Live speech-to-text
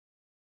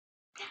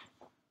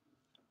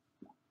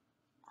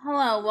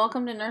Hello,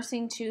 welcome to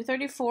Nursing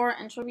 234,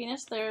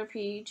 Intravenous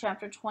Therapy,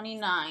 Chapter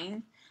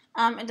 29.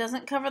 It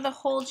doesn't cover the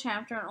whole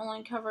chapter, it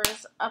only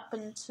covers up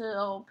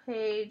until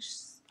page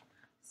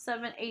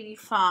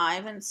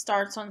 785 and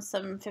starts on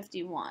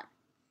 751.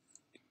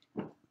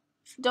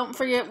 Don't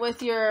forget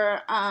with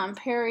your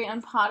Perry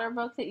and Potter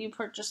book that you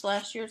purchased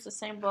last year, it's the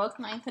same book,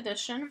 9th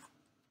edition.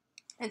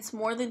 It's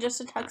more than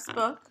just a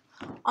textbook.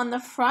 On the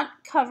front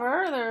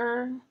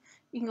cover,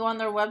 you can go on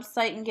their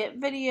website and get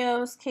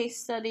videos, case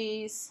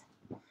studies,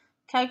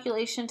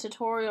 calculation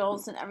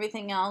tutorials, and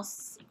everything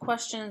else,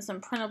 questions and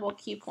printable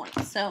key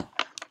points. So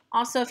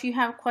also, if you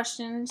have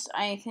questions,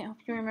 I hope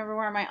you remember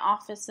where my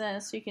office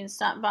is, so you can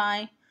stop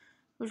by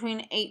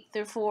between 8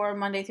 through 4,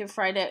 Monday through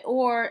Friday,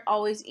 or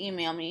always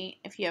email me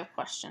if you have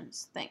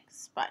questions.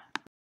 Thanks. Bye.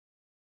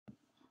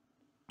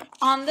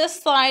 On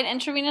this slide,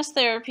 intravenous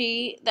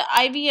therapy, the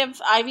idea of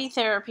IV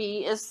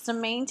therapy is to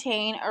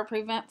maintain or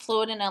prevent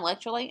fluid and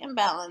electrolyte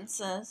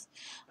imbalances.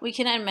 We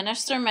can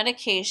administer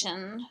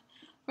medication,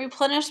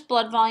 replenish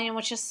blood volume,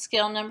 which is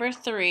skill number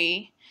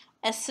 3,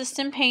 assist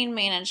in pain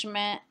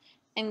management,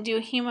 and do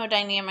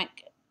hemodynamic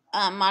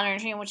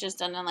monitoring, which is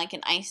done in like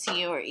an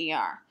ICU or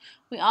ER.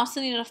 We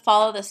also need to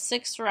follow the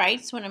 6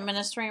 rights when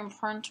administering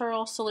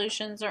parenteral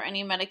solutions or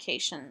any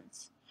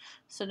medications.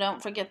 So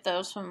don't forget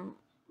those from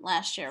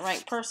last year.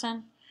 Right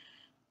person,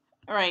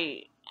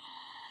 right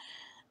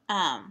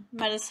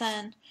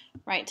medicine,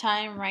 right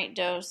time, right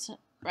dose,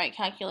 right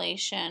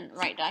calculation,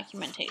 right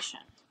documentation.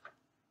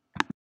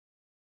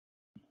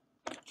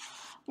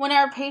 When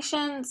our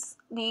patients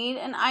need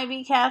an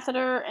IV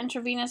catheter,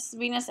 intravenous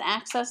venous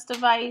access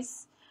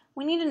device,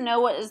 we need to know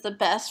what is the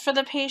best for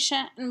the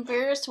patient, and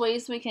various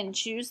ways we can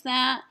choose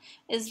that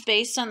is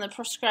based on the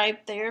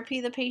prescribed therapy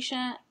the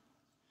patient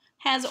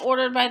has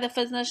ordered by the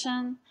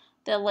physician,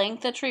 the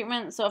length of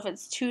treatment, so if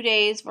it's 2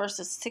 days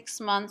versus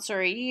 6 months or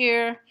a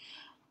year,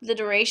 the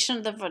duration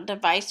of the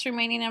device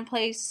remaining in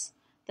place,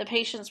 the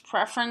patient's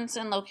preference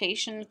and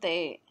location. If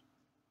they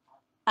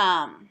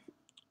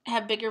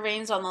have bigger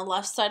veins on the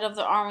left side of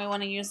the arm, we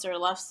want to use their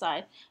left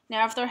side.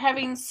 Now, if they're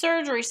having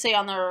surgery, say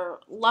on their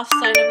left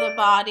side of the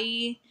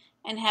body,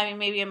 and having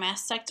maybe a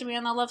mastectomy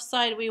on the left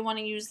side, we want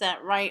to use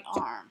that right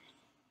arm.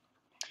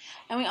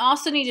 And we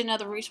also need to know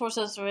the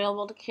resources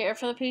available to care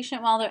for the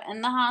patient while they're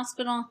in the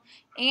hospital,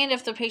 and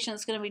if the patient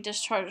is going to be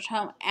discharged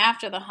home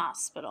after the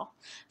hospital.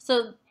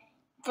 So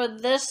for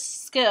this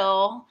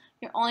skill,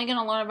 you're only going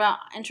to learn about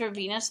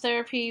intravenous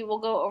therapy. We'll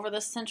go over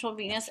the central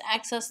venous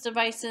access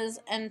devices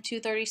and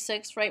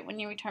 236 right when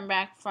you return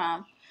back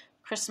from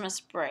Christmas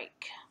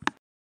break.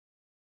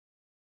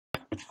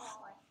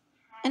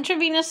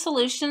 Intravenous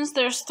solutions,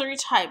 there's 3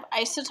 types: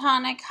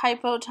 isotonic,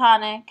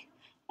 hypotonic,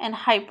 and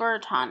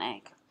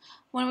hypertonic.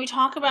 When we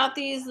talk about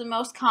these, the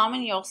most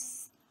common you'll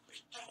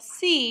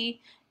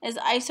see is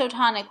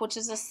isotonic, which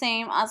is the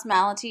same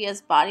osmolality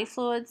as body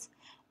fluids.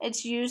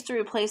 It's used to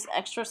replace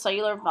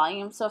extracellular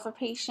volume. So if a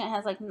patient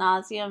has like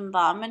nausea and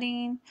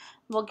vomiting,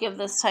 we'll give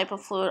this type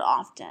of fluid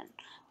often.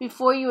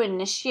 Before you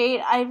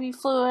initiate IV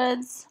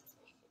fluids,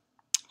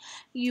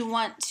 you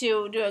want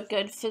to do a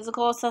good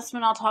physical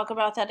assessment. I'll talk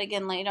about that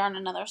again later on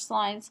in other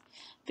slides.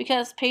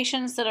 Because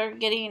patients that are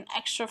getting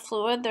extra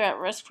fluid, they're at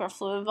risk for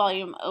fluid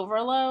volume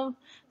overload.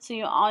 So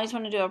you always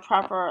want to do a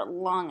proper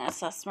lung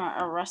assessment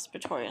or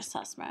respiratory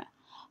assessment.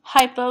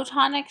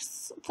 Hypotonic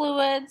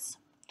fluids,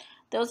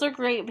 those are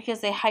great because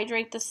they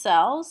hydrate the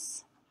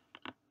cells.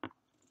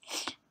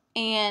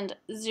 And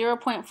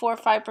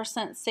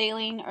 0.45%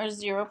 saline or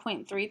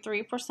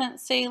 0.33%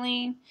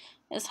 saline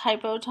is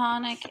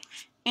hypotonic.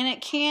 And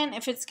it can,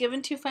 if it's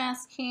given too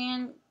fast,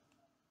 can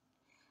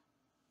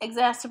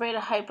exacerbate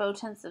a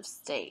hypotensive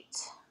state.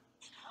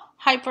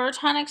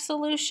 Hypertonic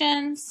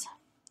solutions,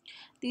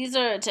 these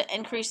are to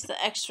increase the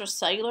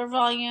extracellular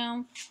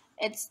volume.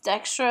 It's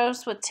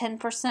dextrose with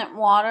 10%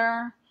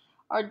 water,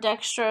 or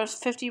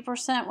dextrose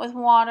 50% with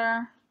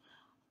water,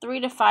 3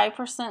 to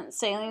 5%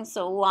 saline,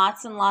 so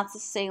lots and lots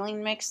of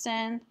saline mixed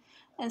in.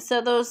 And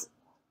so those,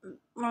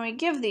 when we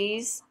give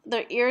these,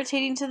 they're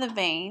irritating to the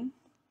vein,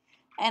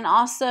 and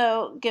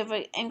also give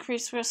an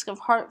increased risk of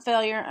heart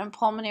failure and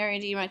pulmonary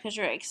edema because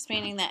you're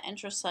expanding that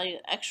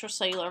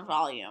extracellular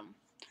volume,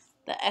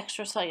 the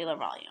extracellular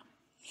volume.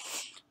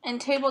 And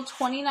table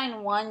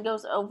 29.1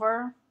 goes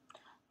over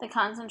the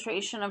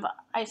concentration of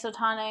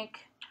isotonic,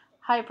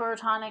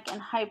 hypertonic,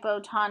 and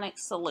hypotonic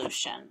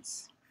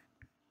solutions.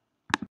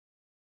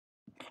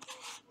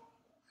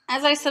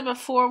 As I said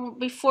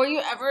before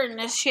you ever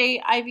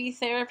initiate IV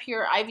therapy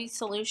or IV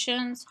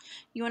solutions,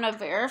 you want to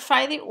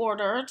verify the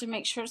order to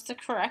make sure it's the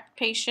correct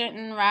patient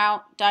and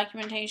route,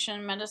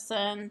 documentation,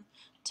 medicine,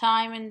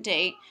 time, and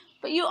date.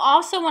 But you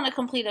also want to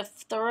complete a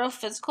thorough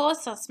physical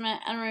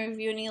assessment and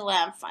review any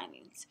lab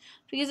findings.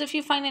 Because if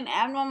you find an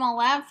abnormal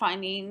lab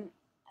finding,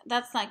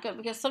 that's not good,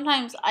 because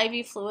sometimes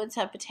IV fluids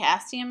have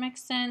potassium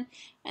mixed in,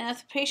 and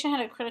if the patient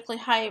had a critically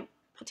high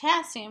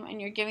potassium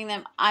and you're giving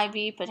them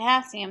IV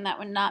potassium, that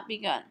would not be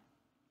good.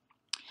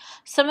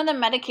 Some of the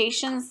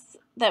medications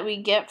that we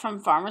get from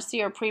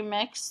pharmacy are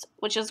pre-mixed,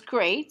 which is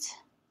great.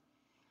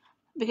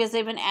 because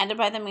they've been added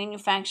by the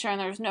manufacturer and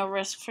there's no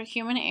risk for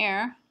human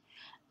error.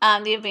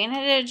 The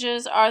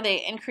advantages are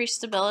the increased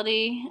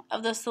stability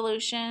of the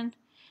solution,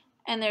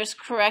 and there's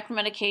correct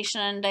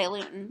medication and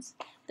dilutants.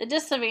 The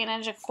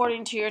disadvantage,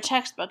 according to your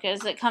textbook,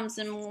 is it comes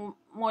in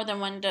more than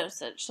one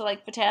dosage. So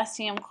like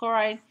potassium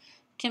chloride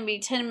can be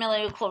 10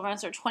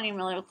 milliequivalents or 20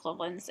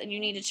 milliequivalents, and you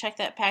need to check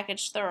that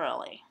package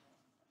thoroughly.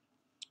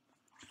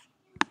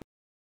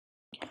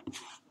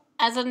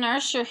 As a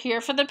nurse, you're here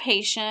for the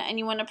patient, and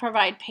you want to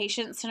provide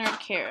patient-centered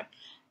care.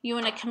 You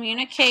want to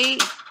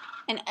communicate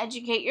and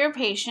educate your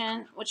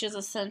patient, which is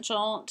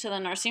essential to the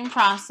nursing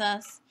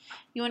process.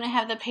 You want to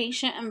have the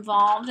patient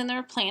involved in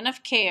their plan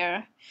of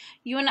care.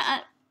 You want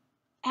to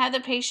have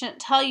the patient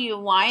tell you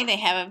why they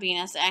have a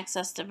venous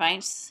access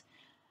device.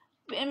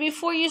 And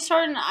before you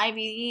start an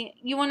IV,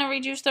 you want to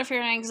reduce their fear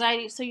and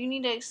anxiety, so you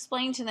need to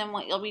explain to them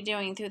what you'll be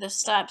doing through the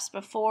steps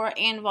before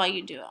and while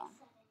you do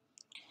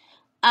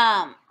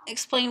it.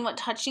 Explain what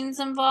touching's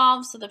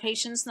involved so the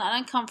patient's not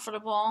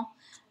uncomfortable.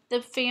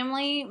 The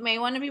family may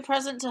want to be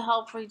present to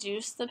help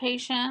reduce the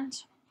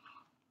patient.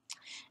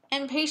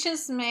 And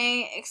patients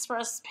may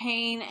express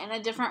pain in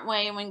a different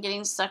way when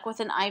getting stuck with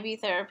an IV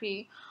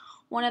therapy.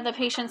 One of the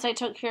patients I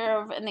took care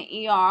of in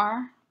the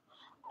ER,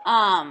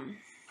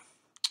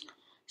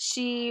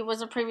 she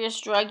was a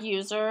previous drug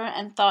user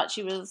and thought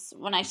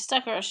when I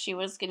stuck her, she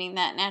was getting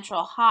that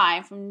natural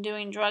high from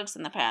doing drugs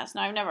in the past.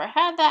 Now, I've never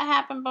had that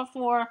happen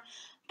before,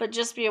 but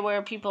just be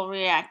aware people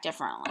react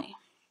differently.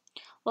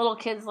 Little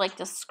kids like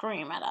to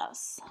scream at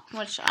us,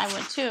 which I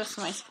would too if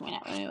somebody's coming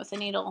at me with a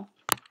needle.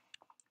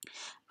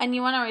 And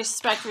you want to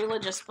respect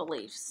religious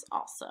beliefs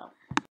also.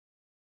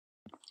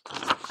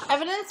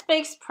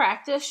 Evidence-based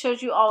practice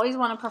shows you always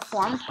want to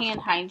perform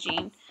hand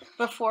hygiene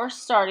before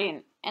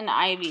starting an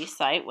IV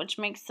site, which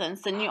makes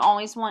sense. And you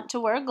always want to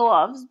wear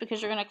gloves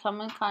because you're going to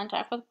come in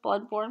contact with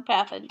bloodborne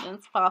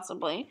pathogens,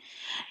 possibly.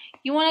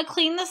 You want to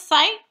clean the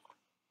site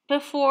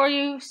before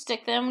you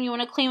stick them. You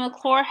want to clean with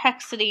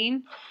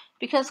chlorhexidine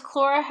because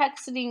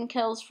chlorhexidine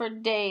kills for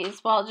days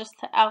while just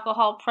the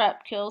alcohol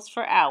prep kills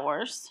for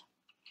hours.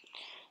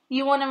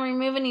 You want to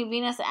remove any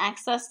venous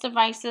access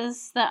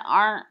devices that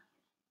aren't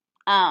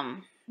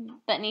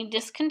that need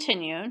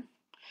discontinued.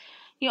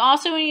 You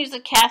also want to use a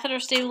catheter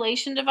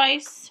stabilization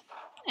device,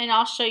 and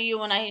I'll show you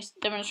when I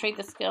demonstrate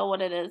the skill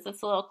what it is.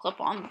 It's a little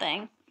clip-on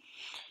thing.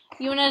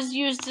 You want to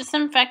use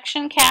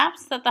disinfection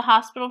caps that the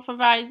hospital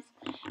provides.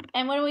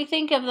 And when we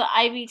think of the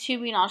IV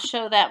tubing, I'll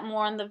show that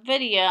more in the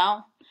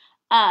video.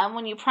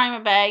 When you prime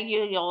a bag,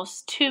 you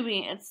use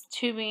tubing. It's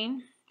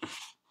tubing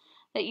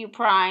that you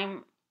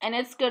prime, and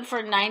it's good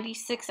for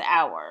 96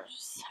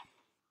 hours.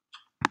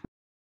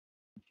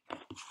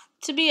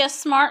 To be a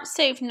smart,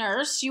 safe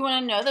nurse, you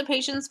want to know the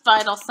patient's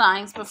vital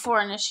signs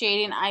before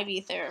initiating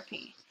IV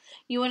therapy.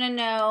 You want to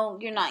know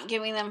you're not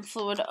giving them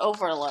fluid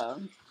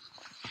overload.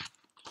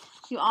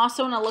 You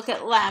also want to look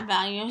at lab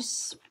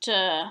values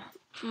to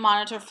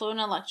monitor fluid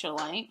and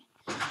electrolyte.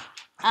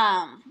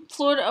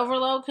 Fluid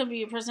overload could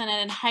be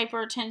presented in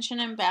hypertension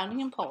and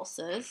bounding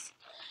pulses.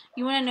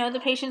 You want to know the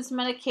patient's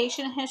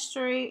medication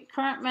history,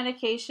 current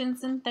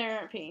medications and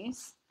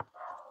therapies.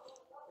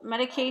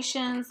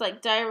 Medications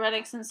like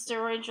diuretics and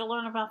steroids, you'll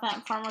learn about that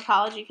in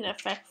pharmacology, can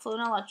affect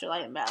fluid and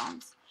electrolyte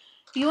imbalance.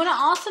 You want to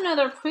also know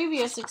their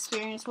previous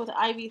experience with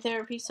IV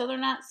therapy so they're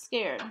not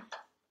scared.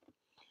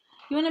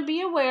 You want to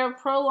be aware of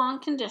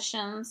prolonged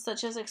conditions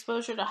such as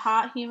exposure to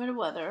hot, humid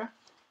weather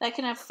that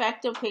can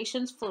affect a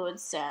patient's fluid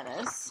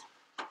status.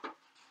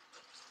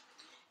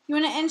 You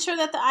want to ensure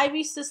that the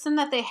IV system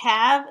that they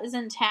have is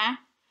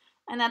intact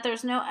and that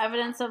there's no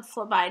evidence of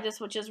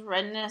phlebitis, which is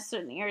redness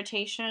and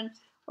irritation,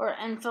 or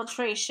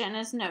infiltration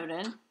is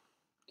noted.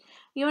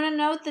 You want to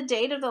note the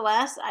date of the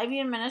last IV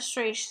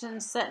administration,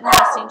 set and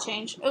dressing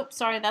change. Oops,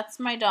 sorry, that's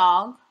my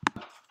dog.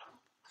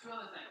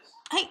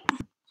 Hey,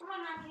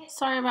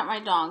 sorry about my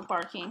dog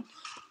barking.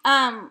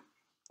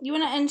 You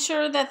want to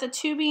ensure that the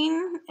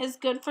tubing is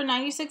good for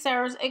 96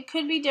 hours. It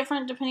could be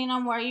different depending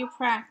on where you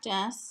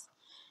practice.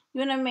 You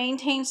want to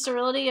maintain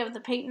sterility of the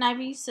patent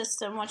IV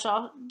system, which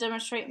I'll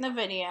demonstrate in the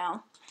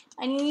video.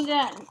 And you need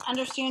to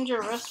understand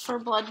your risk for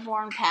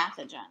bloodborne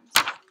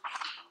pathogens,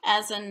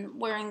 as in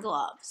wearing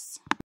gloves.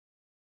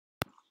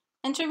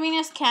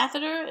 Intravenous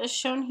catheter is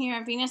shown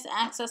here. A venous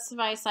access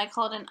device, I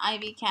call it an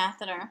IV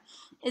catheter,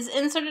 is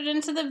inserted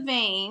into the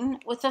vein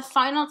with the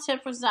final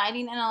tip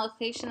residing in a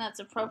location that's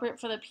appropriate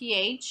for the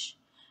pH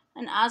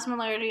and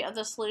osmolarity of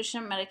the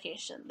solution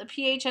medication. The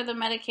pH of the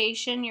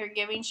medication you're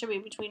giving should be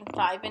between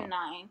 5 and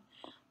 9.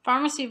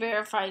 Pharmacy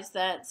verifies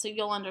that, so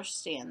you'll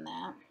understand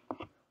that.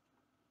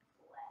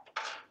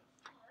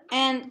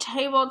 And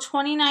table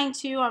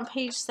 29.2 on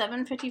page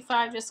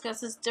 755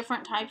 discusses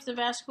different types of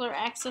vascular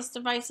access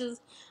devices,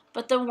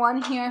 but the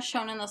one here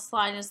shown in the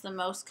slide is the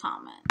most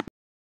common.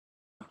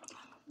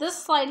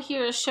 This slide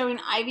here is showing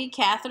IV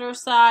catheter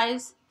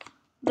size.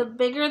 The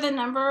bigger the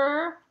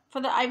number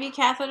for the IV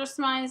catheter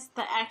size,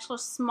 the actual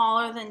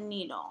smaller the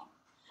needle.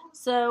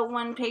 So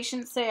when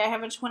patients say I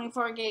have a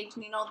 24 gauge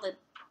needle,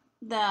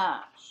 the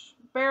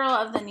barrel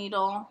of the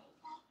needle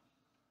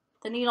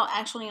the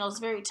actual needle is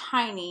very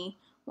tiny,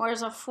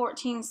 whereas a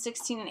 14,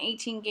 16, and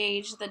 18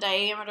 gauge, the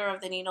diameter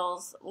of the needle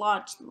is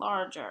much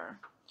larger.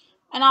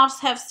 And I'll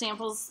just have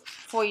samples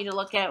for you to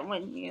look at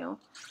when you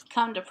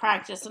come to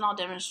practice, and I'll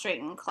demonstrate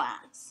in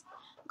class.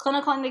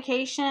 Clinical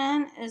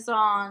indication is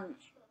on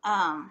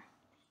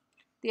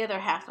the other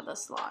half of the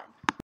slide.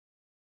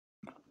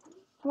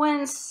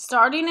 When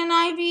starting an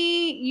IV,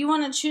 you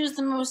want to choose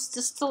the most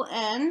distal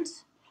end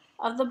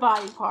of the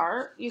body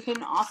part. You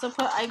can also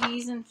put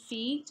IVs in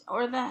feet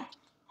or the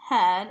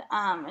head.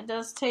 It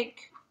does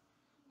take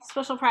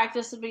special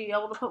practice to be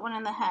able to put one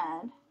in the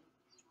head.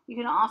 You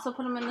can also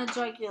put them in the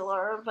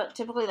jugular, but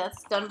typically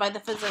that's done by the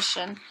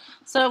physician.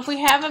 So if we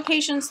have a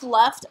patient's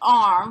left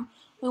arm,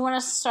 we want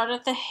to start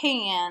at the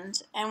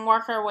hand and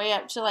work our way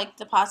up to like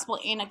the possible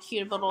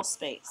antecubital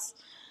space.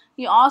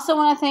 You also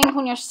want to think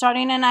when you're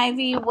starting an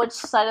IV which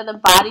side of the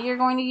body you're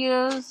going to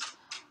use.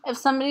 If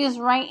somebody is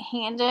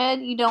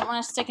right-handed, you don't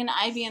want to stick an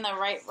IV in the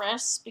right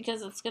wrist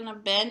because it's going to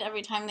bend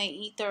every time they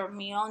eat their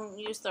meal and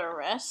use their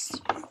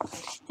wrist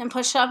and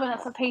push up. And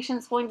if the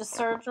patient's going to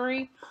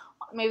surgery,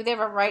 maybe they have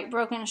a right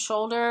broken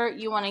shoulder,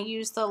 you want to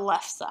use the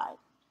left side.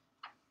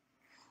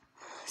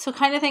 So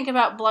kind of think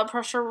about blood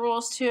pressure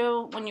rules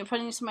too when you're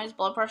putting somebody's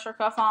blood pressure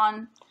cuff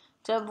on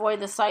to avoid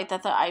the site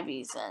that the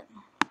IV's in.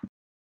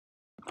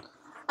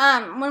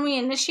 When we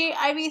initiate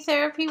IV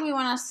therapy, we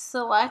want to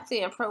select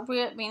the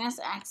appropriate venous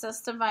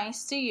access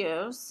device to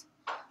use.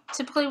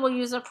 Typically, we'll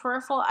use a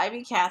peripheral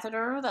IV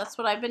catheter. That's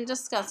what I've been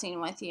discussing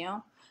with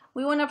you.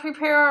 We want to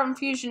prepare our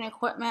infusion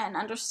equipment and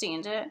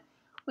understand it.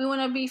 We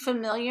want to be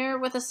familiar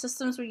with the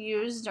systems we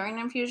use during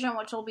infusion,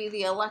 which will be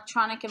the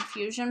electronic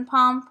infusion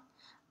pump.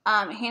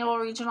 Hannibal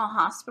Regional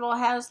Hospital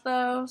has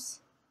those.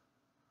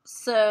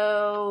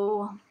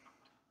 So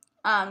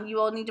you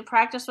will need to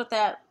practice with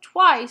that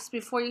twice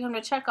before you come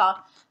to checkoff,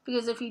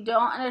 because if you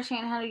don't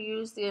understand how to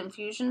use the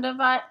infusion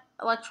device,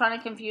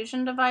 electronic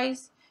infusion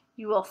device,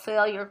 you will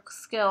fail your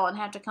skill and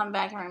have to come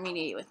back and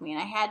remediate with me.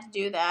 And I had to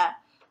do that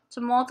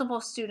to multiple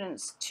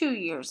students 2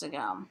 years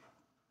ago.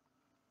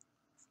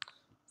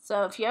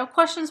 So if you have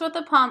questions with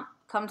the pump,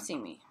 come see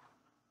me.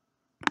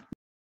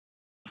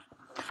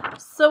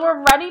 So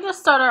we're ready to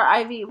start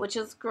our IV, which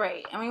is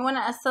great. And we want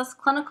to assess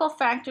clinical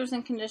factors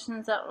and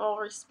conditions that will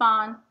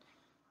respond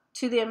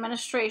to the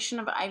administration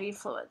of IV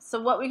fluids. So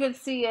what we could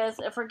see is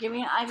if we're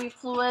giving IV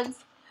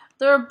fluids,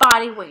 their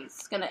body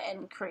weight's going to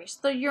increase.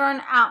 Their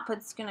urine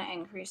output's going to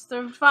increase.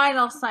 Their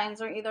vital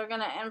signs are either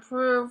going to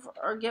improve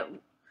or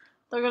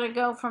they're going to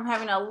go from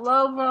having a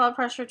low blood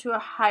pressure to a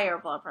higher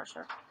blood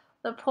pressure.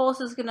 The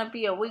pulse is going to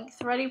be a weak,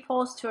 thready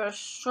pulse to a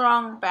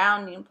strong,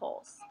 bounding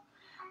pulse.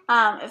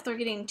 If they're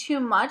getting too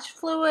much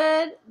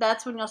fluid,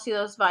 that's when you'll see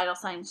those vital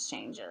signs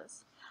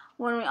changes.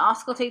 When we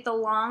auscultate the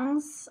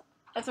lungs,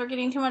 if they're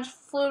getting too much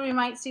fluid, we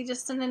might see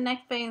distended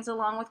neck veins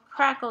along with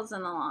crackles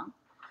in the lung.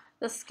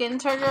 The skin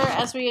turgor,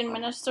 as we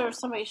administer if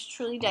somebody's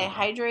truly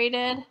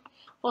dehydrated,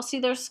 we'll see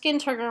their skin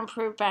turgor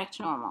improve back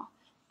to normal.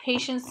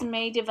 Patients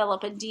may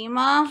develop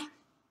edema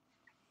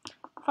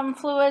from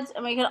fluids,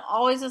 and we can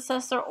always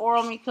assess their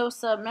oral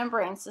mucosa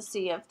membranes to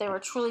see if they were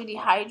truly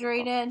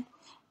dehydrated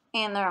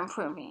and they're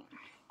improving.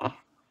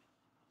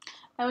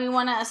 And we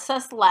want to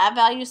assess lab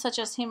values such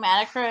as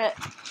hematocrit,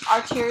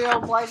 arterial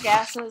blood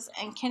gases,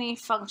 and kidney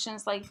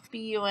functions like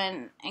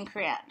BUN and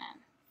creatinine.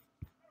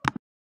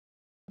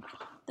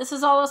 This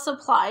is all the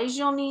supplies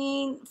you'll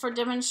need for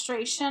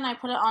demonstration. I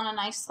put it on a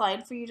nice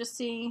slide for you to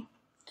see.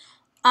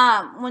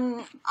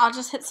 I'll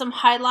just hit some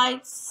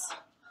highlights.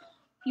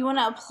 You want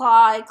to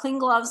apply clean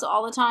gloves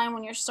all the time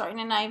when you're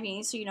starting an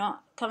IV so you don't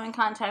come in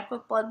contact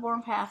with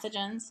bloodborne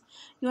pathogens.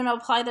 You want to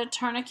apply the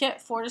tourniquet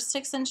 4 to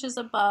 6 inches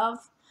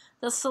above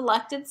the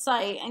selected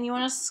site, and you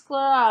want to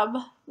scrub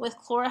with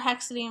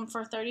chlorhexidine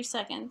for 30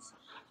 seconds.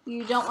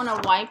 You don't want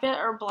to wipe it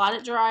or blot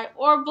it dry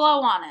or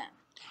blow on it.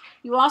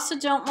 You also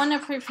don't want to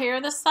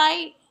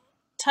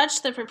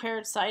touch the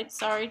prepared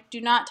site.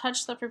 Do not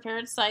touch the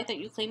prepared site that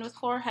you cleaned with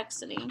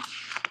chlorhexidine.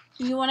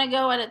 You want to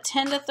go at a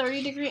 10 to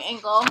 30 degree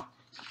angle.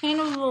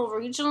 Hannibal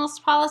Regional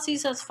policy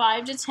says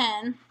 5 to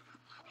 10.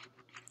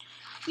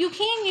 You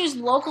can use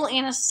local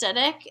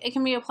anesthetic. It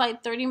can be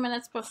applied 30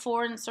 minutes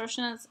before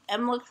insertion as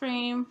Emla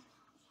cream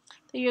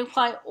that you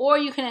apply, or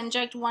you can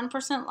inject 1%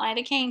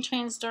 lidocaine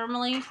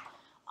transdermally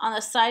on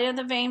the side of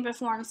the vein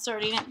before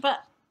inserting it.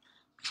 But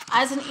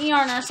as an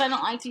ER nurse, I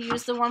don't like to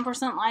use the 1%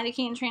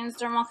 lidocaine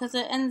transdermal because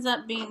it ends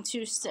up being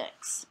 2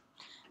 sticks.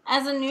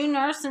 As a new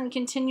nurse and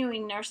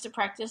continuing nurse to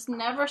practice,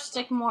 never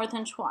stick more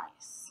than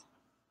twice.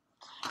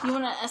 You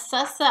want to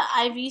assess the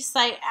IV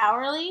site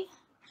hourly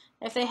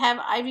if they have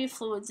IV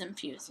fluids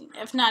infusing.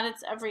 If not,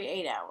 it's every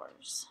 8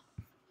 hours.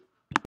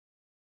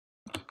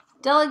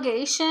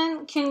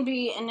 Delegation can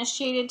be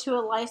initiated to a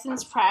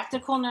licensed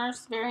practical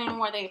nurse, varying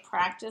where they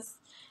practice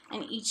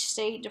in each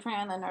state,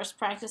 depending on the nurse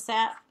practice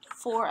at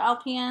for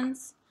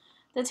LPNs.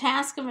 The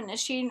task of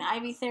initiating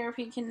IV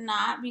therapy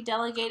cannot be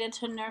delegated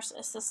to nurse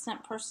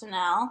assistant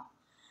personnel.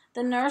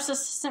 The nurse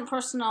assistant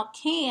personnel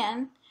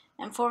can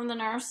inform the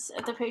nurse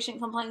if the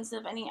patient complains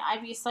of any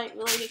IV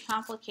site-related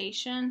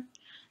complication.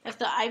 if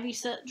the IV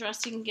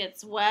dressing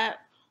gets wet,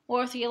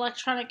 or if the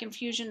electronic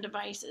infusion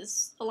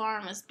device's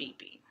alarm is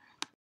beeping.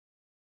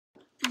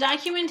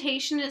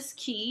 Documentation is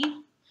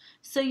key,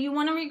 so you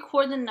want to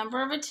record the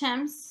number of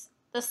attempts,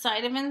 the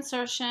site of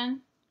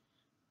insertion,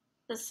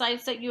 the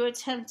sites that you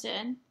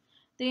attempted,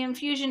 the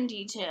infusion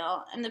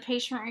detail, and the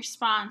patient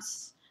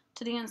response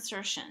to the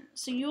insertion.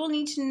 So you will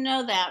need to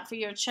know that for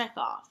your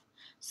checkoff.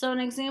 So an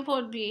example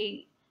would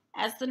be,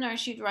 as the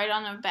nurse, you'd write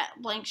on a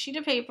blank sheet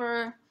of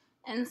paper,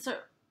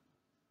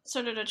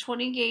 inserted a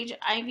 20 gauge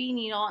IV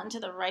needle into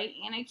the right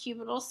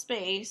antecubital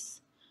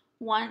space,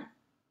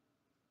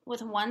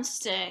 with one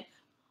stick,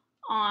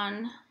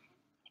 on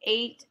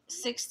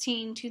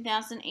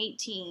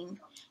 8/16/2018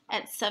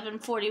 at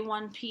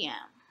 7:41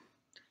 p.m.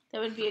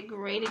 That would be a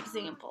great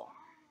example.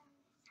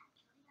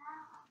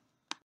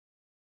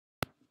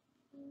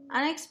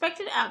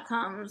 Unexpected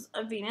outcomes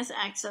of venous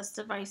access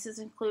devices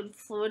include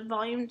fluid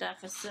volume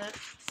deficit,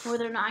 where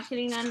they're not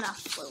getting enough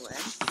fluid.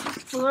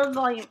 Fluid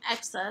volume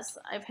excess,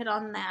 I've hit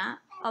on that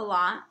a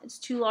lot. It's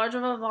too large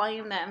of a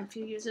volume that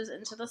infuses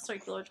into the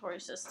circulatory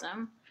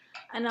system.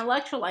 An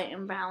electrolyte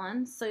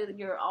imbalance, so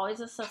you're always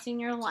assessing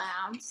your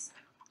labs.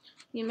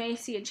 You may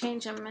see a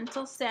change in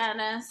mental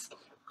status,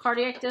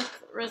 cardiac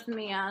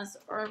arrhythmias,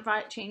 or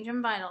change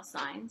in vital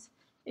signs.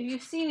 If you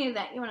see any of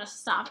that, you want to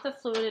stop the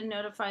fluid and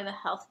notify the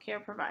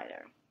healthcare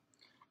provider.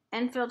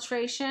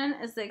 Infiltration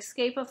is the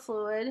escape of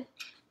fluid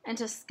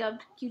into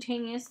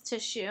subcutaneous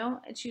tissue.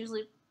 It's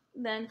usually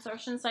the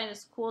insertion site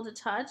is cool to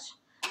touch,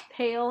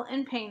 pale,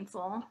 and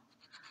painful.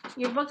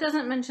 Your book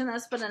doesn't mention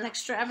this, but an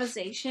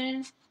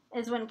extravasation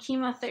is when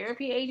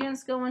chemotherapy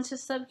agents go into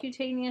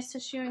subcutaneous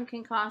tissue and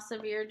can cause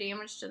severe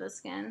damage to the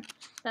skin.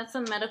 That's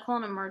a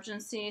medical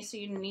emergency, so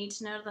you need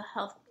to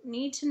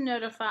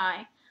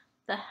notify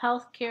the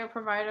healthcare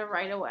provider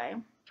right away.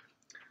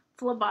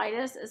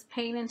 Phlebitis is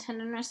pain and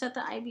tenderness at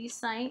the IV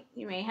site.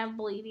 You may have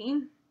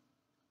bleeding.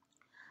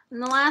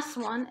 And the last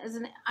one is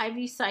an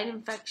IV site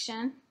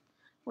infection,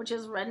 which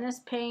is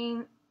redness,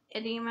 pain,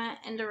 edema,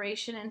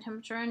 induration, and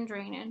temperature and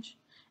drainage.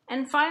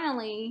 And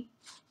finally,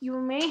 you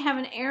may have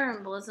an air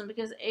embolism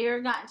because air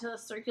got into the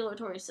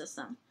circulatory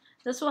system.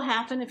 This will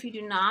happen if you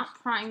do not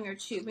prime your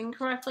tubing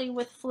correctly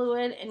with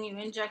fluid and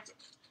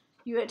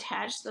you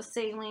attach the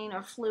saline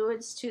or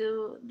fluids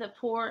to the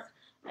port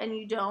and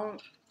you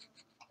don't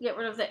get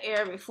rid of the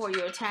air before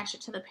you attach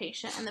it to the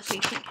patient, and the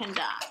patient can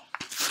die.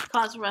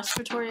 Cause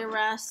respiratory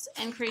arrest,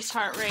 increased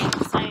heart rate, and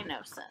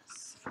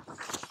cyanosis.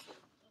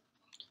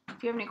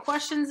 If you have any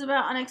questions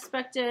about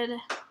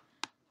unexpected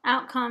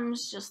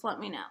outcomes, just let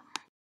me know.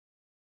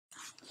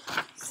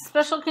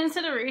 Special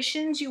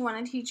considerations: you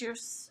want to teach your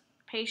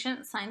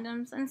patient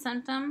signs and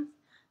symptoms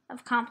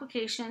of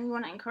complication. You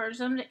want to encourage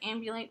them to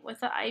ambulate with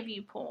the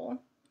IV pole.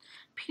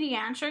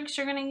 Pediatrics,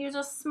 you're going to use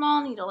a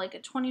small needle, like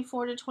a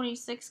 24 to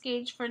 26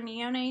 gauge for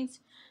neonates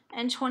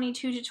and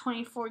 22 to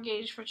 24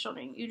 gauge for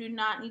children. You do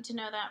not need to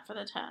know that for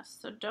the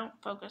test, so don't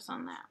focus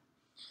on that.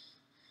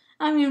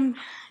 You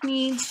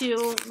may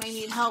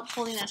need help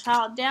pulling a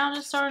child down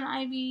to start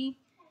an IV.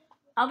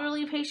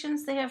 Elderly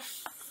patients, they have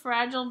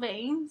fragile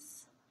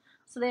veins,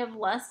 so they have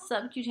less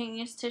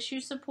subcutaneous tissue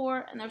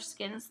support and their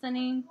skin is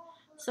thinning,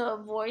 so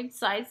avoid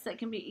sites that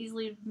can be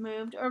easily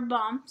moved or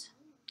bumped.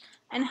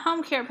 And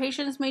home care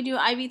patients may do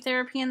IV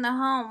therapy in the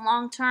home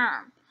long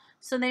term,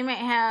 so they may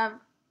have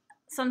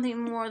something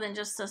more than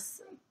just a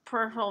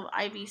peripheral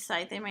IV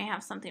site. They may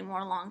have something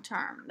more long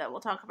term that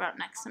we'll talk about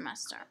next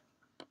semester.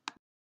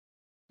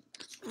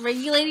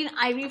 Regulating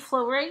IV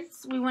flow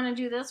rates, we want to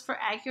do this for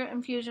accurate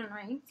infusion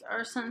rates,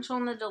 are essential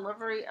in the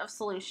delivery of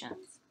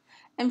solutions.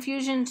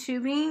 Infusion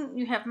tubing,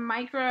 you have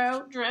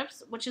micro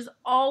drips, which is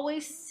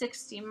always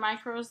 60.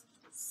 Micros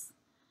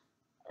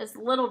is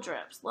little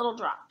drips, little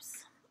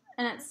drops.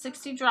 And it's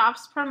 60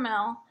 drops per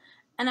mil.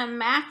 And a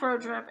macro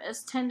drip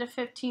is 10 to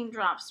 15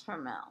 drops per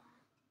mil.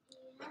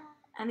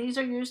 And these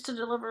are used to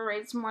deliver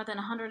rates more than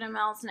 100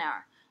 mLs an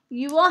hour.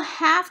 You will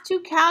have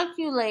to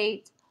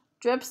calculate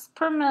drips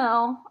per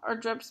mil or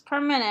drips per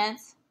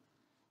minute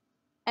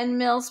and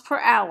mils per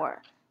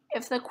hour.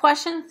 If the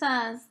question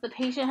says the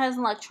patient has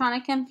an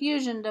electronic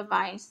infusion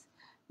device,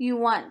 you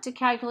want to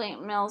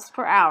calculate mils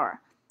per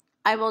hour.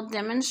 I will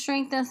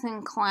demonstrate this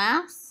in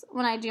class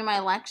when I do my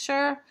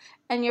lecture,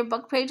 and your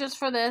book pages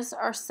for this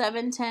are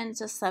 710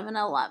 to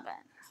 711.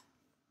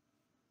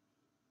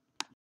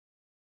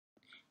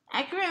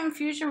 Accurate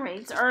infusion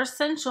rates are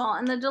essential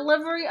in the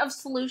delivery of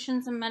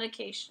solutions and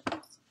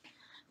medications.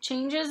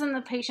 Changes in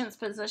the patient's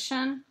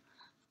position,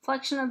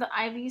 flexion of the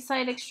IV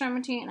site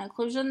extremity, and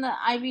occlusion of the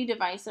IV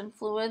device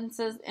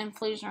influences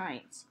infusion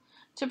rates.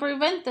 To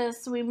prevent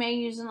this, we may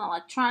use an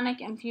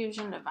electronic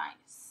infusion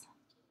device.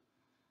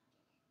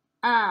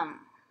 An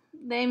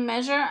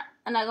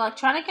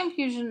electronic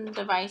infusion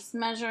device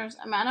measures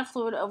amount of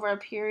fluid over a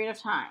period of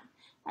time.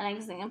 An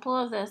example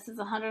of this is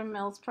 100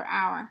 mils per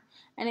hour,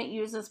 and it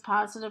uses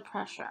positive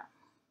pressure.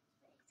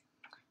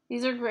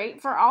 These are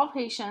great for all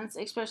patients,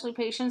 especially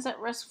patients at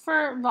risk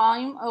for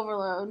volume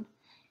overload,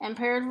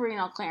 impaired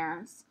renal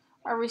clearance,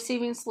 are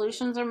receiving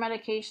solutions or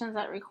medications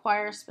that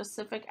require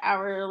specific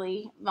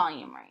hourly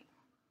volume rate.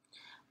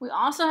 We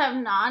also have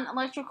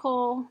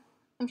non-electrical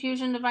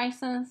infusion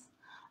devices,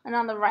 and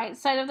on the right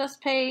side of this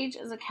page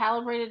is a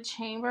calibrated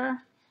chamber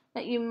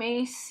that you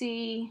may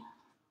see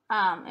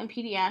in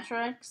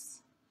pediatrics.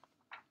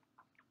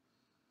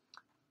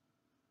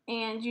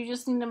 And you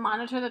just need to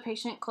monitor the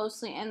patient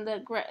closely, and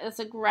it's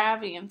a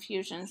gravity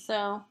infusion,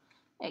 so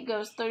it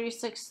goes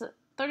 36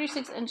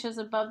 inches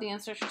above the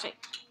insertion site.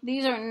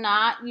 These are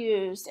not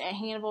used at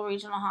Hannibal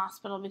Regional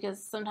Hospital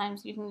because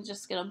sometimes you can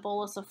just get a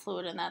bolus of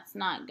fluid, and that's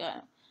not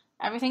good.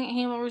 Everything at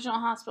Hannibal Regional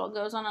Hospital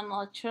goes on an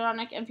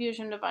electronic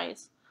infusion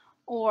device,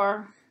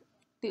 or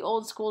the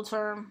old school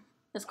term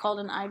is called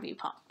an IV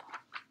pump.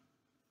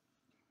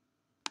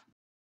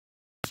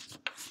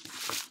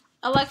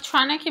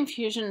 Electronic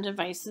infusion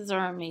devices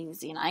are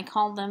amazing. I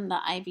call them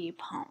the IV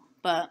pump,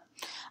 but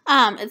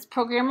it's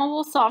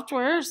programmable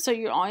software, so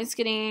you're always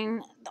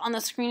getting, on the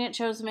screen it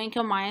shows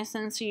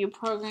vancomycin, so you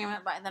program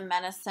it by the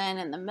medicine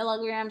and the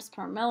milligrams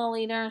per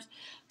milliliters,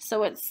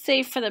 so it's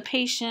safe for the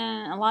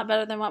patient, a lot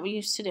better than what we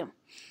used to do.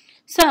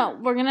 So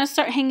we're going to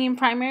start hanging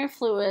primary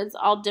fluids.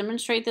 I'll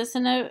demonstrate this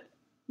in a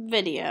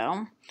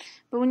video.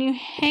 But when you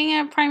hang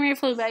a primary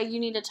fluid bag, you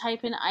need to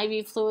type in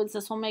IV fluids.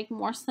 This will make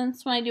more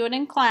sense when I do it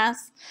in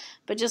class,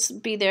 but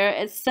just be there.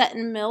 It's set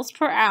in mils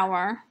per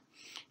hour,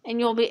 and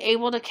you'll be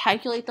able to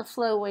calculate the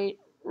flow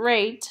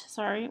rate,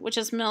 which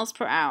is mils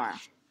per hour.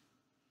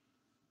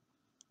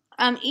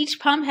 Each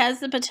pump has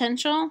the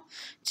potential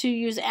to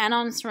use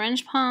add-on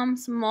syringe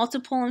pumps,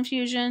 multiple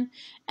infusion,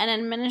 and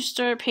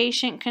administer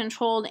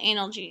patient-controlled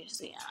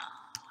analgesia.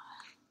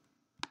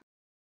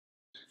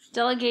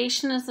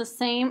 Delegation is the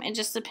same. It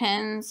just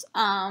depends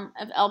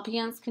if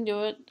LPNs can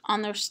do it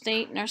on their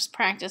state Nurse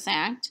Practice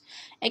Act.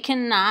 It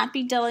cannot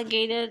be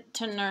delegated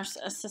to nurse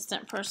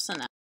assistant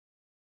personnel.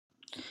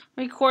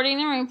 Recording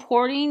and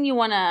reporting, you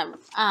want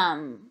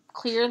to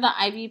clear the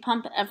IV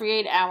pump every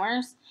 8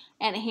 hours.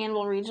 At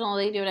Hannibal Regional,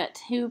 they do it at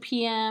 2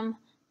 p.m.,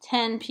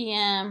 10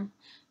 p.m.,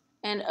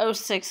 and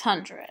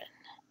 0600.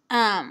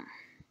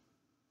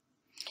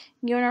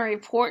 You want to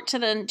report to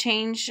the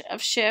change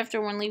of shift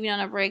or when leaving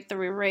on a break the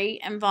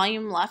rate and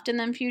volume left in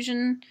the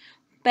infusion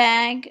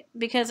bag,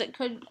 because it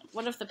could,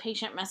 what if the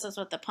patient messes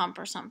with the pump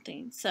or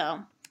something?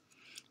 So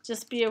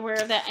just be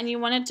aware of that. And you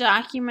want to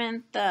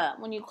document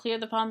when you clear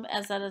the pump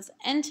as that is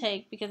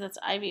intake, because it's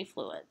IV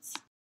fluids.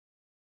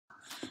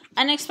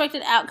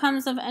 Unexpected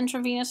outcomes of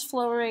intravenous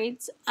flow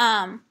rates.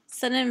 Sudden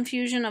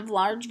infusion of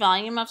large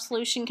volume of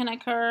solution can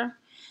occur,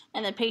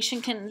 and the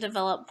patient can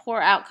develop poor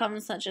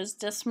outcomes such as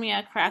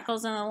dyspnea,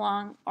 crackles in the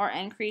lung, or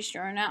increased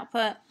urine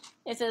output.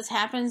 If this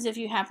happens, if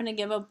you happen to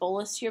give a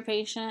bolus to your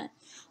patient,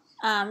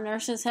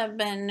 nurses have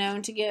been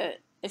known to give,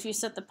 if you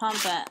set the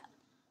pump at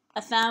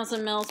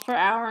 1,000 mils per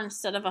hour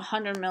instead of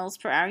 100 mils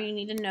per hour, you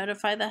need to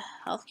notify the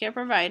healthcare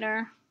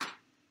provider.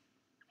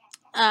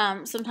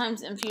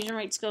 Sometimes infusion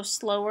rates go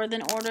slower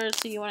than ordered,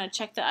 so you want to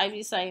check the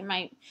IV site. It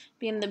might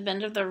be in the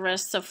bend of the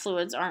wrist so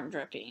fluids aren't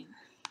dripping.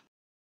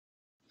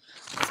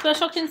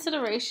 Special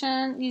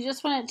consideration, you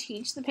just want to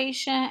teach the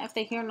patient if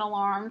they hear an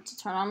alarm to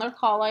turn on their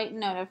call light and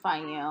notify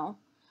you.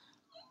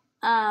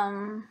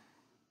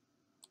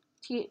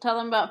 Tell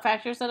them about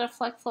factors that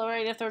affect flow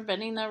rate if they're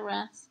bending their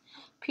wrist.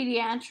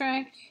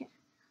 Pediatric,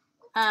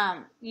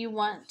 you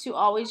want to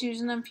always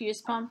use an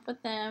infused pump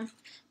with them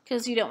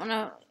because you don't want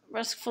to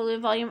risk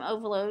fluid volume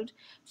overload.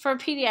 For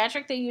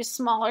pediatric, they use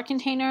smaller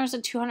containers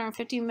of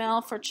 250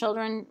 ml for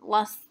children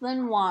less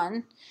than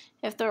 1.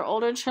 If they're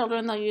older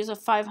children, they'll use a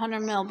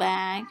 500 ml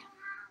bag.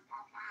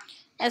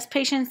 As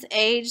patients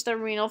age, their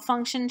renal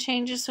function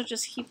changes, so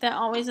just keep that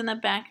always in the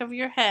back of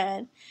your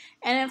head.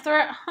 And if they're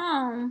at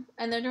home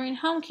and they're doing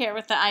home care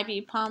with the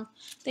IV pump,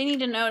 they need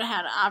to know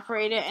how to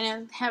operate it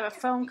and have a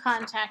phone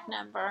contact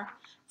number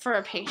for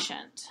a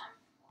patient.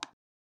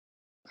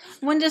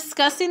 When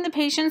discussing the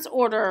patient's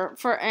order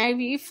for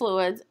IV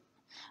fluids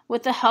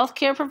with the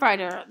healthcare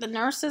provider, the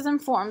nurse is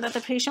informed that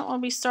the patient will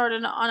be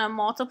started on a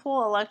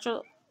multiple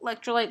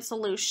electrolyte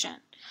solution.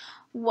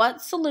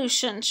 What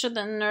solution should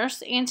the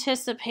nurse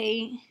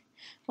anticipate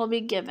will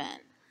be given?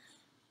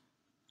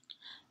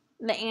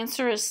 The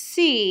answer is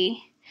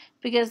C,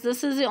 because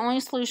this is the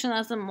only solution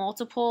that's a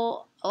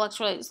multiple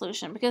electrolyte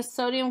solution. Because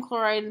sodium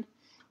chloride,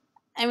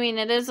 I mean,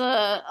 it is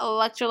a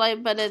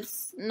electrolyte, but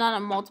it's not a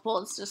multiple.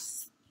 It's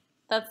just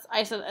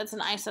it's an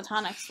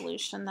isotonic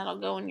solution that'll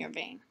go in your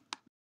vein.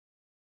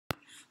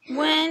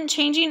 When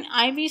changing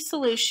IV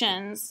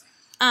solutions,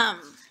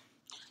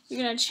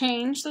 you're going to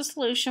change the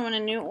solution when a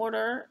new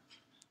order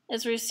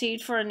is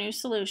received for a new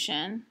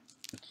solution.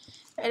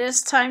 It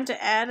is time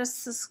to add a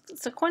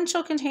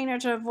sequential container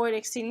to avoid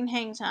exceeding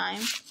hang time.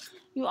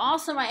 You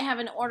also might have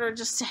an order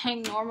just to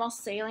hang normal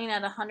saline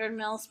at 100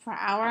 mils per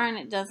hour and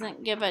it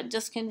doesn't give a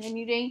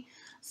discontinue date.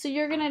 So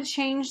you're going to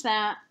change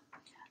that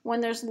when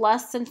there's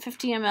less than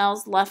 50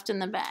 mLs left in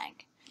the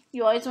bag.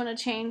 You always want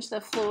to change the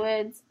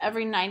fluids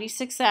every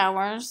 96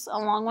 hours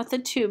along with the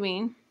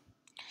tubing.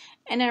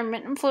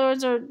 Intermittent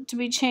fluids are to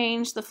be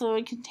changed. The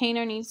fluid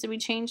container needs to be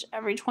changed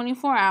every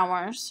 24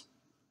 hours.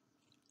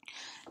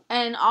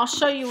 And I'll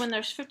show you when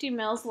there's 50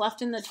 mils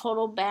left in the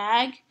total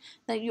bag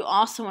that you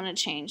also want to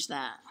change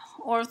that,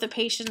 or if the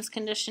patient's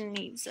condition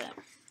needs it.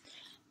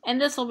 And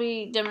this will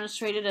be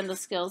demonstrated in the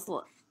skills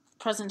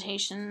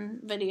presentation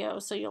video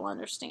so you'll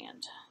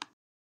understand.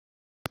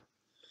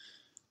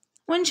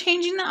 When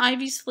changing the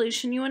IV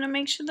solution, you want to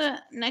make sure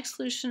the next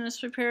solution is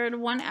prepared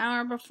 1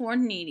 hour before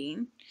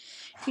needing.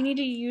 You need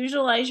to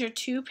utilize your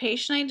 2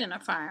 patient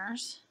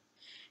identifiers.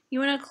 You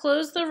want to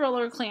close the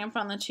roller clamp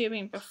on the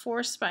tubing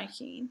before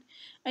spiking.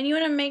 And you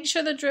want to make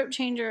sure the drip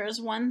changer is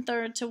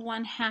 1/3 to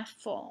 1/2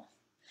 full.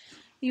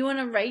 You want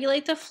to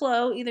regulate the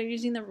flow either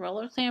using the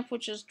roller clamp,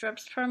 which is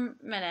drips per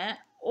minute,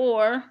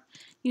 or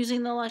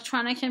using the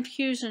electronic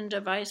infusion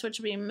device, which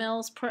would be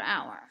mils per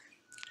hour.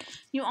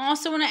 You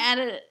also want to add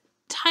a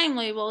time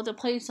label to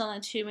place on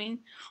the tubing.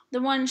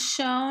 The one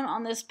shown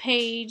on this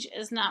page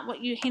is not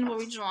what Hannibal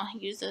Regional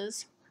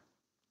uses.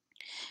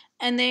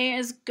 And they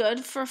is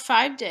good for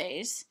 5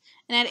 days.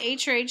 And at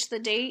HRH, the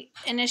date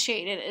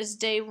initiated is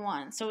day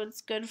 1, so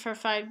it's good for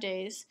 5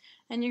 days.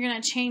 And you're going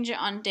to change it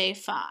on day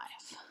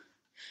 5.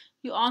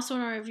 You also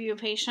want to review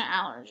patient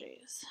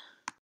allergies.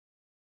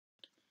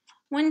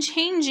 When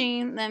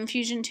changing the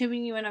infusion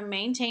tubing, you want to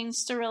maintain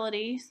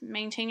sterility,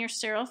 maintain your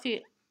sterile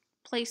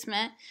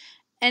placement,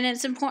 and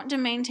it's important to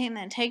maintain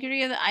the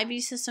integrity of the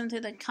IV system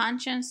through the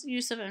conscious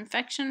use of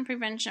infection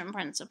prevention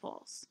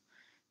principles.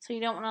 So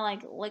you don't want to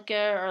like lick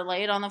it or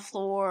lay it on the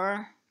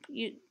floor.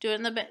 You do it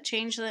in the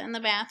change it in the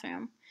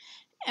bathroom.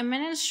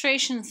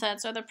 Administration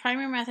sets are the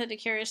primary method to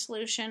carry a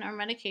solution or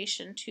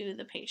medication to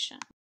the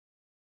patient.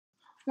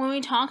 When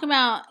we talk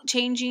about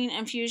changing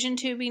infusion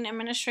tubing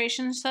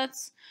administration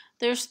sets,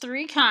 there's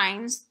 3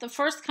 kinds. The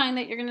first kind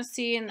that you're going to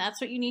see, and that's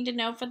what you need to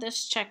know for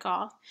this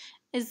checkoff,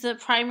 is the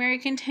primary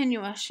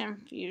continuous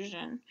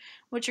infusion,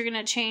 which you're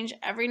going to change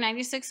every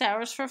 96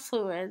 hours for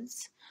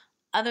fluids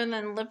other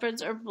than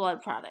lipids or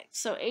blood products.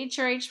 So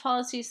HRH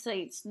policy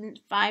states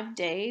 5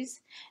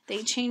 days.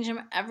 They change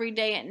them every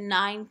day at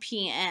 9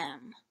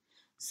 p.m.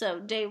 So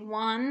day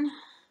 1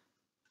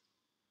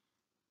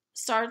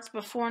 starts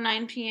before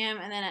 9 p.m.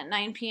 and then at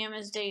 9 p.m.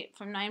 is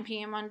from 9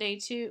 p.m. on day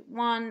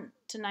 1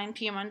 to 9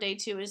 p.m. on day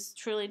 2 is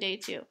truly day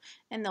 2,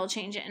 and they'll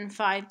change it in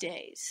 5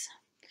 days.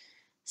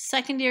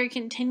 Secondary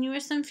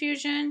continuous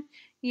infusion,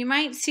 you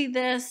might see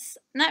this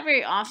not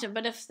very often,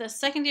 but if the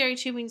secondary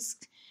tubing's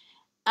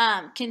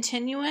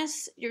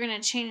continuous, you're going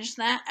to change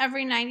that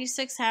every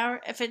 96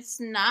 hours. If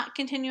it's not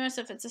continuous,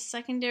 if it's a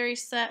secondary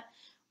set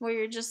where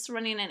you're just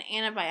running an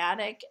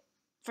antibiotic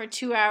for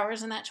 2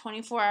 hours in that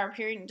 24-hour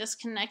period and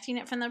disconnecting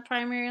it from the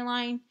primary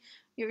line,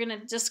 you're going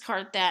to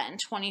discard that in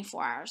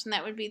 24 hours, and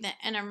that would be the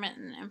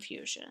intermittent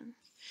infusion.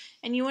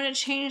 And you want to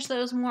change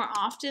those more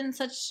often,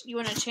 you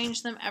want to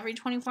change them every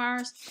 24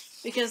 hours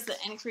because the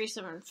increase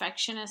of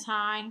infection is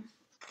high.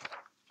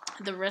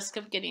 The risk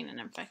of getting an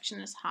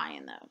infection is high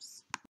in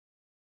those.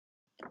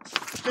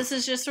 This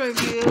is just a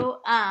review.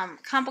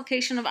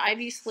 Complication of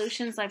IV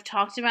solutions. I've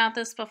talked about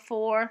this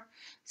before.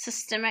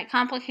 Systemic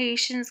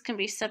complications can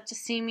be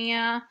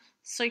septicemia,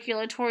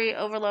 circulatory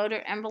overload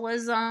or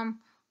embolism.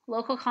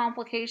 Local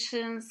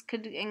complications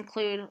could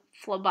include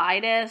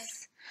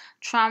phlebitis,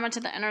 trauma to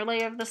the inner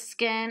layer of the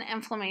skin,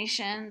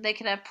 inflammation. They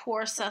could have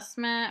poor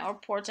assessment or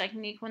poor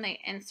technique when they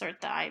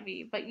insert the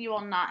IV, but you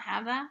will not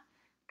have that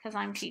because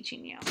I'm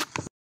teaching you.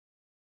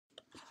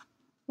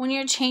 When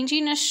you're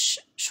changing a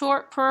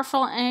short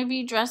peripheral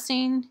IV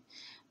dressing,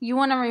 you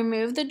want to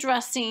remove the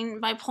dressing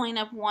by pulling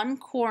up one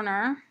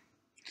corner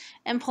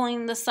and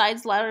pulling the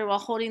sides laterally while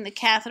holding the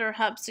catheter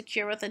hub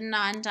secure with a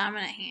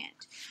non-dominant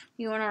hand.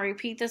 You want to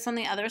repeat this on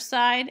the other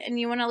side, and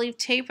you want to leave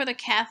tape or the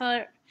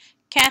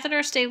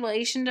catheter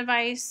stabilization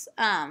device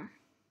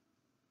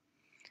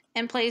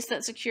in place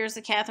that secures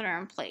the catheter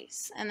in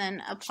place, and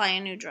then apply a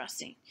new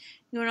dressing.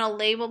 You want to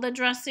label the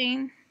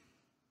dressing.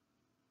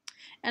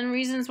 And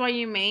reasons why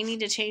you may need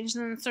to change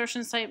the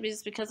insertion site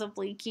is because of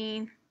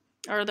leaking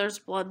or there's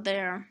blood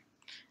there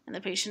and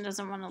the patient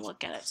doesn't want to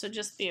look at it. So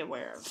just be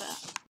aware of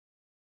that.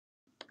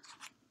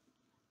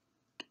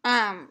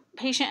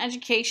 Patient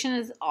education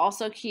is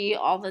also key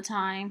all the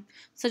time.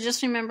 So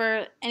just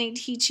remember, any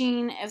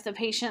teaching, if the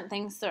patient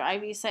thinks their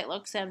IV site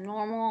looks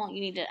abnormal,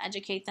 you need to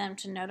educate them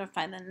to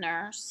notify the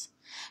nurse.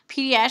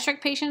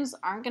 Pediatric patients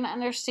aren't going to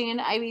understand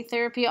IV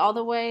therapy all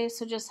the way,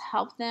 so just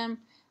help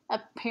them. A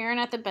parent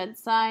at the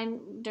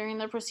bedside during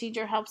the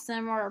procedure helps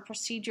them, or a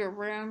procedure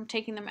room,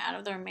 taking them out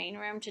of their main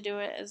room to do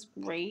it is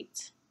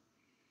great.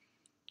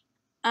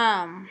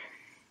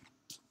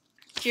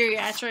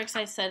 Geriatrics,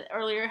 I said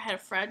earlier,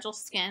 have fragile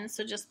skin,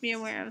 so just be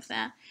aware of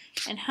that.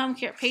 And home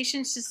care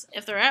patients, just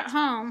if they're at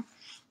home,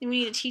 then we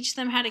need to teach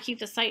them how to keep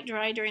the site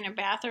dry during a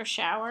bath or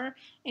shower.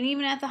 And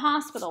even at the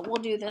hospital, we'll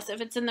do this.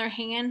 If it's in their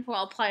hand,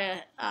 we'll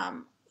apply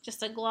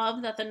just a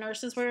glove that the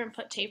nurses wear and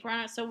put tape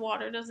around it so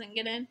water doesn't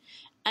get in,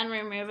 and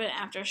remove it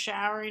after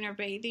showering or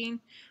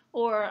bathing.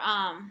 Or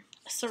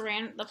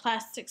the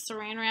plastic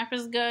saran wrap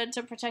is good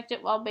to protect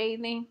it while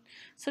bathing.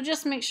 So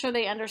just make sure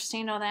they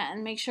understand all that,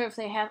 and make sure if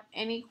they have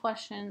any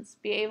questions,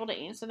 be able to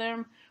answer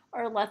them,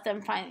 or let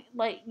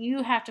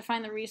you have to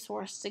find the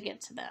resource to get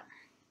to them.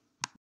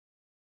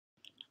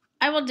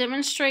 I will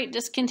demonstrate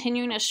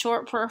discontinuing a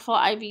short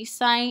peripheral IV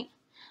site.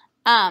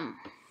 You're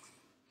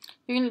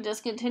going to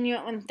discontinue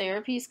it when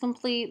therapy is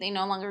complete, they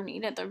no longer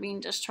need it, they're being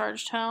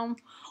discharged home,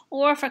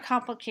 or if a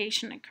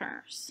complication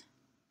occurs.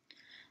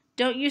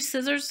 Don't use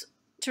scissors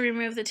to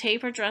remove the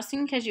tape or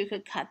dressing because you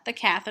could cut the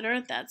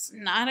catheter. That's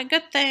not a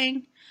good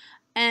thing.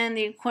 And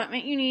the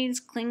equipment you need is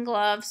clean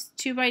gloves,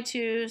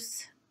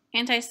 2x2s,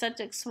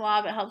 antiseptic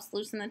swab, it helps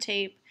loosen the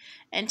tape,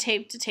 and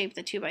tape to tape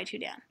the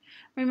 2x2 down.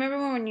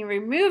 Remember, when you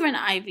remove an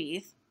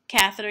IV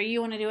catheter,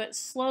 you want to do it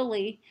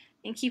slowly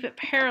and keep it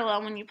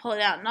parallel when you pull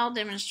it out, and I'll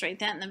demonstrate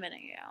that in the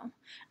video.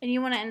 And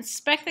you want to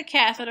inspect the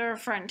catheter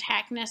for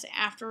intactness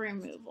after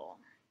removal.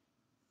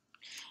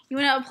 You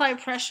want to apply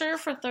pressure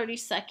for 30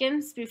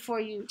 seconds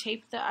before you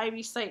tape the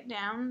IV site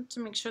down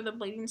to make sure the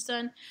bleeding's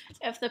done.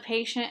 If the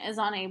patient is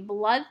on a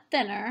blood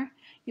thinner,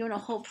 you want to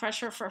hold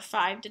pressure for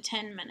 5 to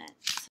 10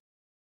 minutes.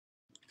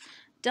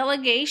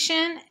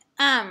 Delegation,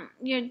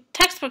 your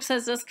textbook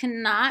says this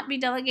cannot be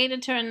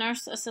delegated to a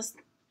nurse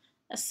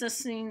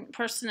assisting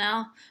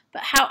personnel,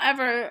 but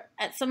however,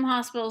 at some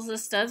hospitals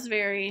this does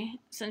vary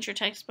since your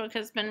textbook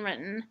has been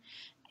written.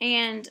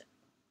 And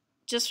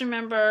just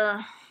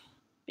remember,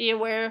 be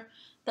aware,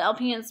 the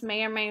LPNs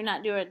may or may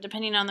not do it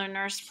depending on their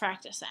Nurse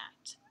Practice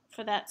Act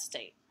for that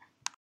state.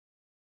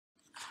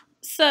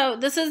 So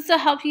this is to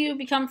help you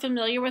become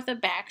familiar with the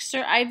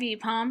Baxter IV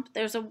pump.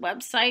 There's a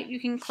website you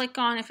can click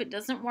on. If it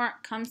doesn't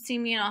work, come see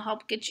me and I'll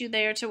help get you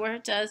there to where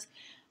it does.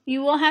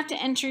 You will have to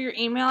enter your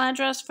email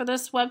address for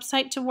this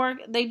website to work.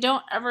 They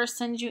don't ever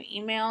send you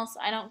emails.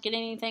 I don't get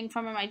anything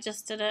from them. I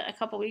just did it a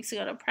couple weeks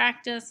ago to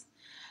practice.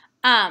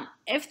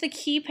 If the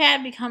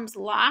keypad becomes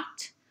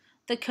locked,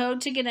 the code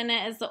to get in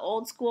it is the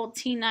old school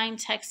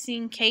T9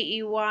 texting,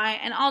 KEY,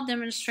 and I'll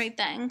demonstrate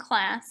that in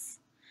class.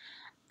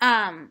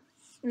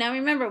 Now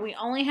remember, we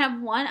only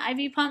have one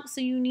IV pump,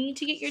 so you need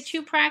to get your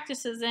 2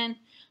 practices in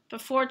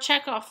before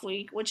checkoff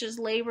week, which is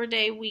Labor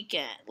Day week.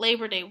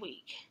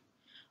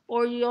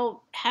 Or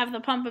you'll have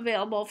the pump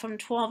available from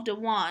 12 to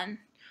 1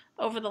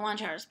 over the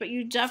lunch hours. But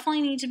you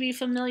definitely need to be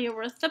familiar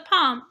with the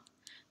pump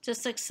to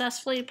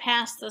successfully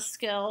pass the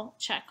skill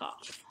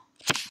checkoff.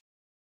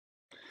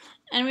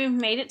 And we've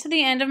made it to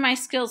the end of my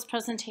skills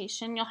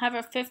presentation. You'll have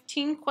a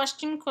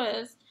 15-question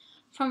quiz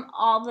from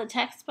all the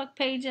textbook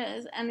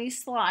pages and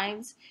these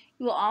slides.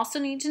 You will also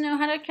need to know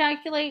how to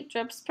calculate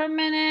drips per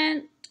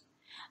minute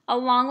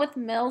along with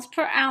mils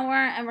per hour,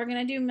 and we're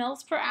going to do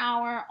mils per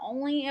hour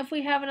only if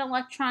we have an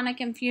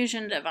electronic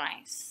infusion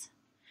device.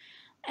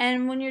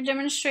 And when you're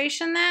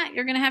demonstrating that,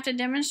 you're going to have to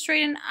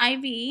demonstrate an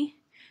IV.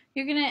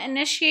 You're going to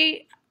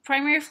initiate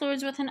primary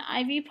fluids with an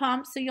IV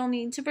pump, so you'll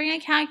need to bring a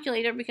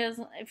calculator because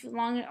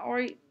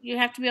or you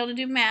have to be able to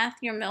do math,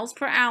 your mils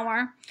per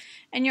hour.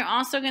 And you're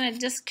also going to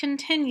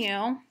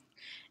discontinue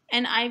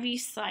an IV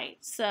site.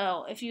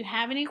 So if you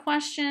have any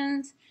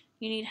questions,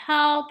 you need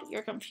help,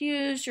 you're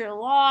confused, you're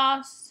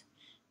lost,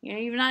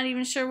 you're not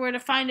even sure where to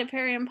find a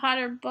Perry and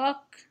Potter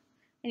book,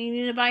 and you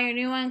need to buy your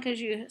new one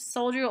because you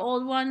sold your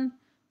old one,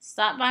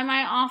 stop by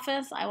my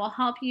office. I will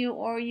help you,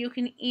 or you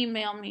can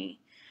email me.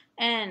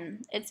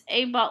 And it's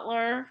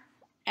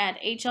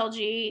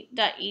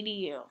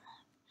abutler@hlg.edu.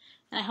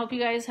 And I hope you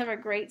guys have a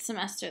great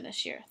semester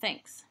this year.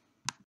 Thanks.